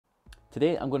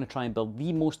Today I'm going to try and build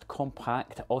the most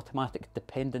compact automatic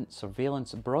dependent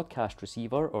surveillance broadcast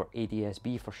receiver, or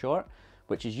ADS-B for short,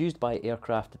 which is used by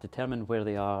aircraft to determine where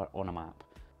they are on a map.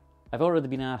 I've already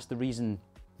been asked the reason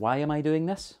why am I doing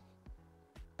this?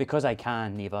 Because I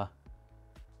can, Neva.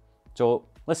 So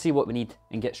let's see what we need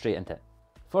and get straight into it.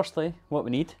 Firstly, what we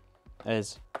need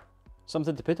is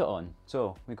something to put it on.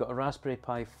 So we've got a Raspberry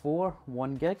Pi 4,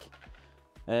 1 gig.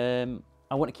 I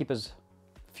want to keep as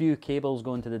few cables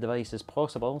going to the device as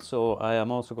possible, so I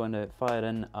am also going to fire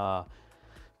in a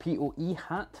PoE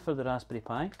hat for the Raspberry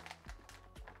Pi.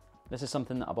 This is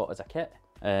something that I bought as a kit.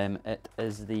 It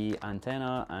is the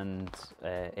antenna and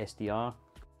SDR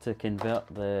to convert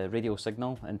the radio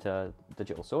signal into a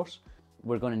digital source.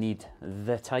 We're going to need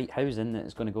the tight housing that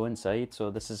is going to go inside,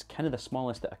 so this is kind of the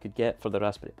smallest that I could get for the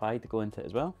Raspberry Pi to go into it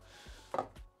as well.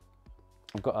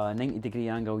 I've got a 90-degree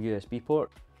angle USB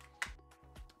port.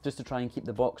 Just to try and keep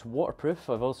the box waterproof,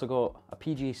 I've also got a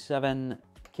PG7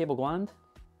 cable gland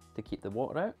to keep the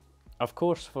water out. Of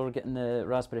course, for getting the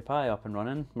Raspberry Pi up and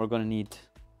running, we're going to need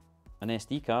an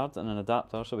SD card and an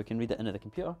adapter so we can read it into the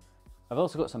computer. I've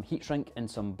also got some heat shrink and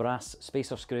some brass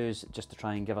spacer screws just to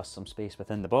try and give us some space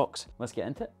within the box. Let's get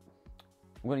into it.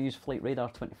 I'm going to use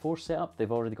FlightRadar24 setup.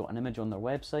 They've already got an image on their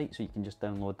website, so you can just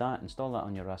download that, install that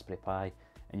on your Raspberry Pi,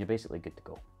 and you're basically good to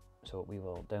go. So we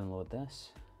will download this.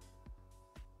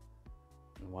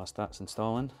 And whilst that's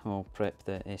installing, I'll prep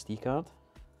the SD card.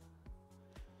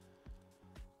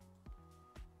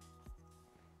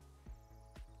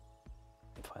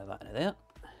 Fire that into there.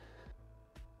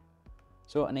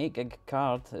 So an 8 gig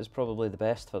card is probably the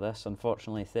best for this.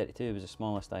 Unfortunately 32 was the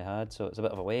smallest I had, so it's a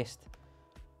bit of a waste.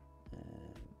 There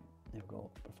we go,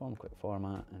 perform quick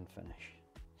format and finish.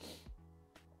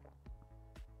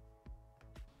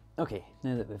 Okay,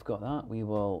 now that we've got that, we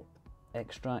will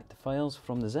extract the files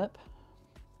from the zip.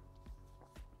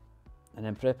 And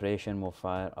in preparation, we'll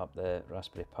fire up the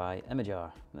Raspberry Pi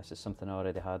imager. This is something I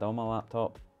already had on my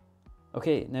laptop.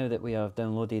 Okay, now that we have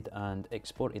downloaded and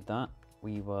exported that,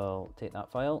 we will take that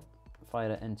file,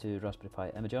 fire it into Raspberry Pi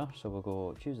imager. So we'll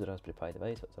go choose the Raspberry Pi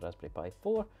device, that's a Raspberry Pi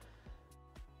 4.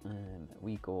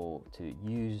 We go to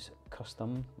use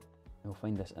custom. We'll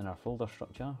find this in our folder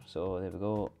structure. So there we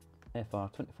go,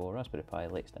 FR24 Raspberry Pi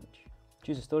latest image.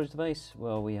 Choose a storage device.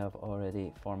 Well, we have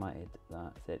already formatted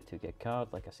that 32 gig card.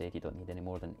 Like I said, you don't need any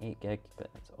more than 8 gig, but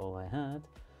that's all I had.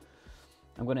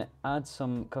 I'm going to add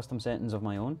some custom settings of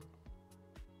my own.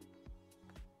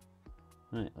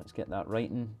 Right, let's get that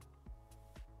writing.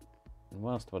 And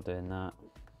whilst we're doing that,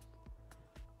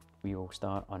 we will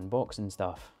start unboxing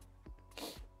stuff.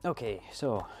 Okay,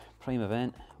 so prime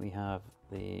event, we have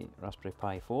the Raspberry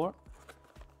Pi 4.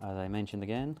 As I mentioned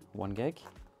again, 1 gig.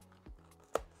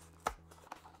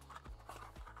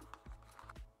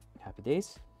 Happy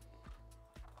days.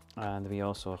 And we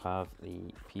also have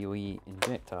the PoE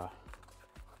injector,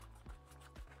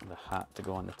 the hat to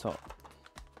go on the top.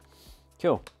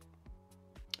 Cool.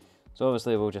 So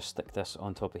obviously we'll just stick this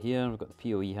on top of here. We've got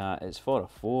the PoE hat, it's for a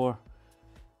 4.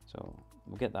 So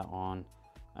we'll get that on,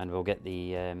 and we'll get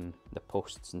the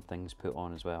posts and things put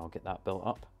on as well. Get that built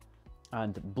up.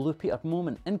 And Blue Peter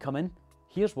moment incoming.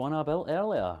 Here's one I built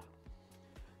earlier.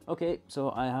 Okay,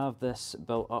 so I have this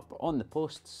built up on the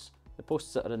posts. The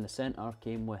posts that are in the center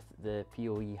came with the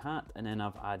PoE hat, and then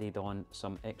I've added on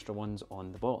some extra ones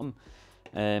on the bottom.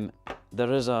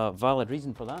 There is a valid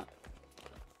reason for that.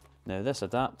 Now this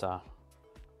adapter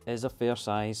is a fair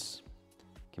size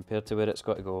compared to where it's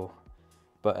got to go,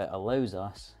 but it allows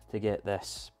us to get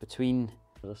this between.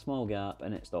 There's a small gap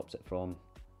and it stops it from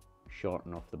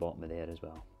shorting off the bottom of there as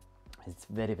well. It's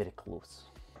very, very close.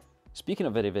 Speaking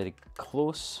of very, very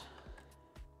close,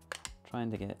 trying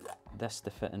to get this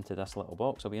to fit into this little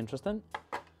box will be interesting.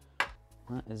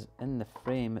 That is in the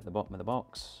frame at the bottom of the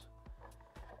box.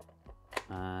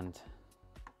 And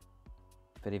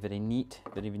very, very neat,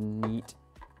 very, very neat.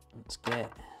 Let's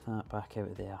get that back out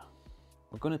of there.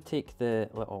 We're going to take the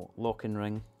little locking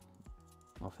ring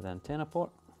off of the antenna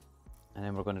port, and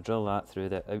then we're going to drill that through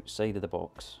the outside of the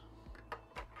box.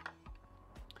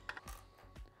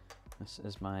 This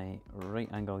is my right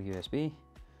angle USB,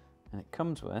 and it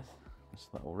comes with this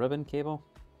little ribbon cable.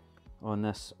 On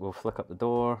this, we'll flick up the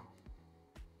door,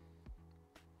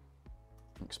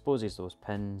 exposes those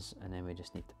pins, and then we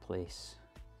just need to place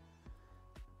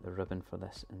the ribbon for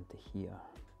this into here.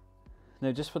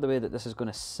 Now, just for the way that this is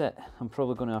going to sit, I'm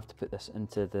probably going to have to put this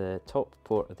into the top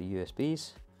port of the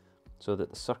USBs, so that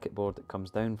the circuit board that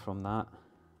comes down from that,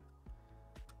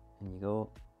 and you go,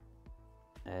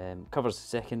 covers the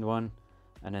second one,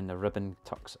 and then the ribbon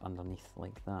tucks underneath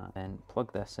like that. And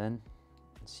plug this in and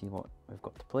see what we've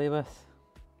got to play with.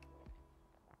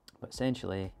 But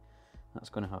essentially, that's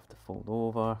going to have to fold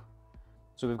over.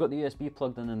 So we've got the USB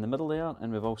plugged in the middle there,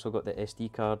 and we've also got the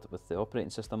SD card with the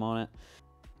operating system on it.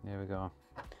 There we go.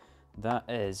 That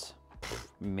is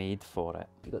made for it.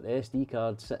 You've got the SD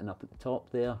card sitting up at the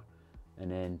top there,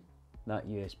 and then that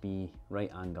USB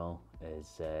right angle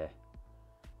is,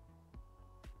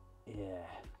 yeah,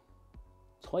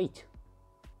 tight.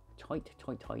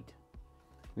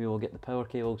 We will get the power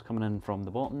cables coming in from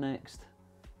the bottom next.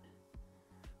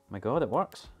 My God, it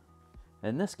works.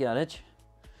 In this garage,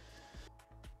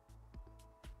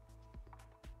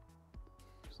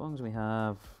 as long as we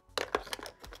have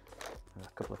a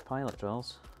couple of pilot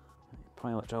drills,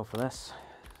 pilot drill for this,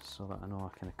 so that I know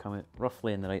I can come out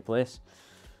roughly in the right place.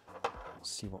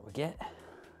 Let's see what we get.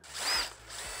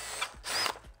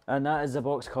 And that is the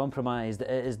box compromised.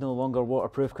 It is no longer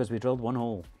waterproof because we drilled one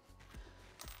hole.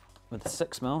 With the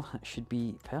 6mm, it should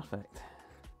be perfect.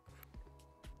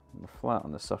 We're flat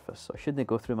on the surface, so I shouldn't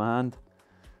go through my hand.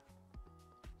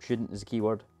 Shouldn't is the key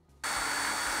word.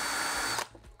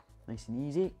 Nice and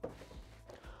easy.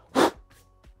 And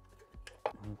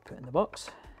put it in the box.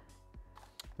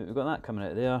 But we've got that coming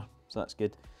out of there, so that's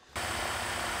good.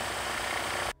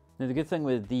 Now the good thing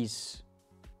with these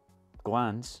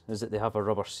glands is that they have a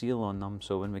rubber seal on them,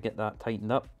 so when we get that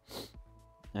tightened up,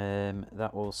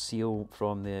 that will seal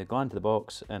from the gland to the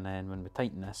box, and then when we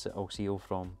tighten this, it will seal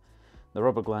from the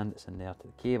rubber gland that's in there to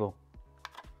the cable.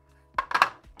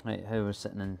 Right, how we're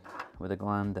sitting in with a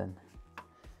gland in.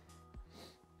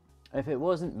 If it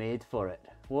wasn't made for it,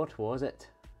 what was it?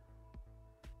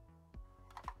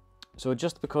 So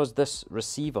just because this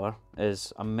receiver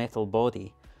is a metal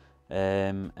body,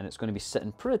 and it's going to be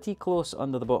sitting pretty close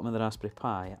under the bottom of the Raspberry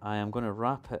Pi, I am going to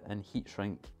wrap it in heat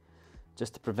shrink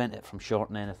just to prevent it from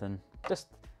shorting anything. It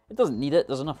doesn't need it,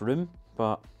 there's enough room,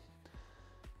 but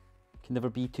can never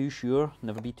be too sure,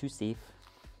 never be too safe.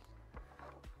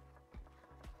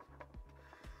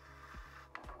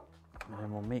 And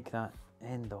then we'll make that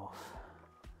end off.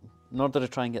 In order to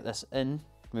try and get this in,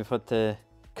 we've had to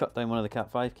cut down one of the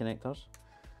Cat 5 connectors.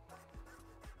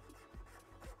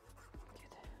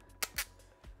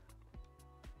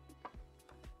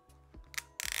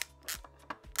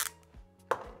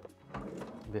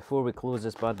 Before we close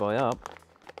this bad boy up,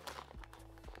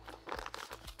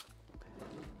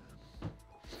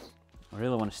 I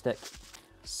really want to stick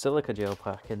silica gel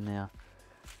pack in there,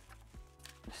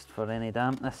 just for any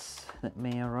dampness that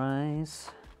may arise.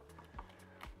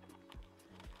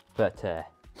 But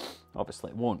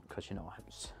obviously it won't, because you know it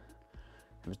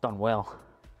was done well.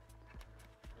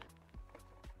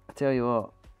 I tell you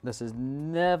what, this is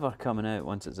never coming out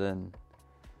once it's in.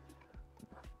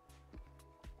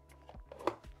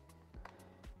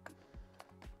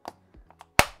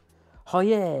 Oh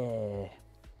yeah!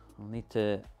 I'll need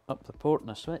to up the port in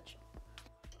a switch.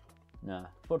 Nah,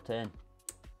 port 10.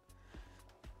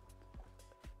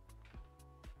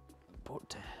 Port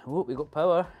 10. Oh, we got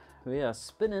power. We are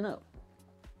spinning up.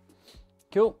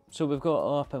 Cool, so we've got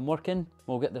it up and working.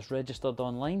 We'll get this registered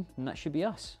online, and that should be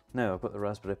us. Now I've got the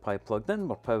Raspberry Pi plugged in,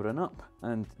 we're powering up,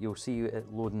 and you'll see it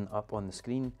loading up on the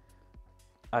screen.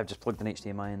 I've just plugged an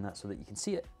HDMI in that so that you can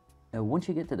see it. Now once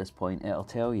you get to this point, it'll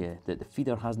tell you that the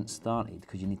feeder hasn't started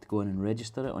because you need to go in and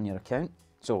register it on your account.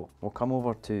 So we'll come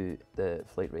over to the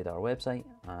FlightRadar website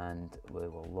and we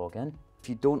will log in. If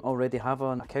you don't already have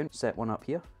an account, set one up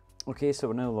here. Okay, so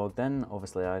we're now logged in.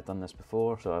 Obviously I've done this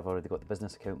before, so I've already got the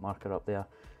business account marker up there.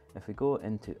 If we go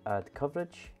into add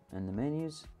coverage in the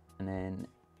menus and then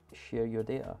share your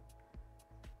data,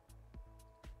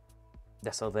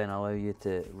 this will then allow you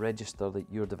to register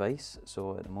your device.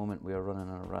 So at the moment we are running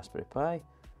on a Raspberry Pi.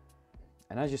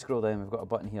 And as you scroll down, we've got a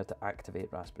button here to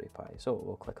activate Raspberry Pi. So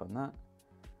we'll click on that.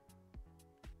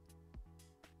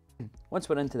 Once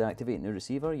we're into the activate new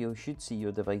receiver, you should see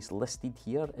your device listed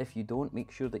here. If you don't,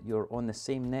 make sure that you're on the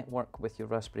same network with your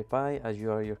Raspberry Pi as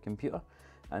you are your computer,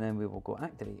 and then we will go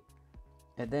activate.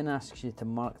 It then asks you to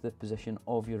mark the position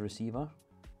of your receiver.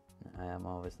 I am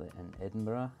obviously in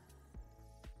Edinburgh.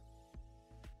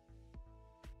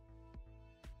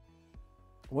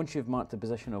 Once you've marked the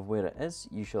position of where it is,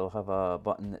 you shall have a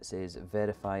button that says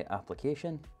verify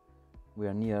application. We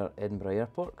are near Edinburgh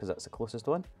Airport because that's the closest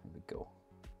one. There we go.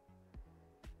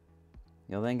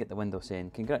 You'll then get the window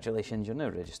saying, congratulations, you're now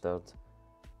registered.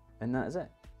 And that is it.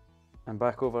 And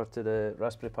back over to the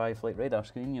Raspberry Pi FlightRadar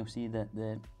screen, you'll see that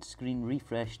the screen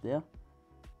refreshed there.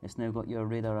 It's now got your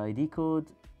radar ID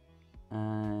code,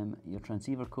 your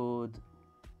transceiver code,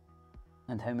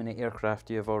 and how many aircraft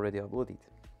you have already uploaded.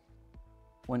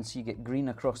 Once you get green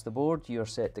across the board, you're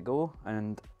set to go,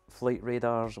 and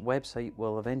FlightRadar's website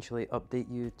will eventually update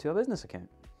you to a business account.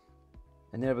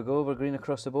 And there we go, we're green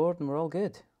across the board and we're all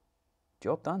good.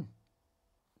 Job done.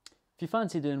 If you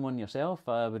fancy doing one yourself,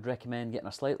 I would recommend getting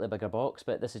a slightly bigger box,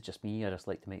 but this is just me, I just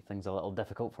like to make things a little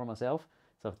difficult for myself.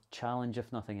 It's a challenge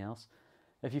if nothing else.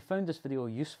 If you found this video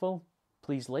useful,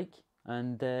 please like,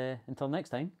 and until next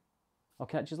time, I'll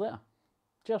catch you later.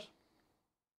 Cheers.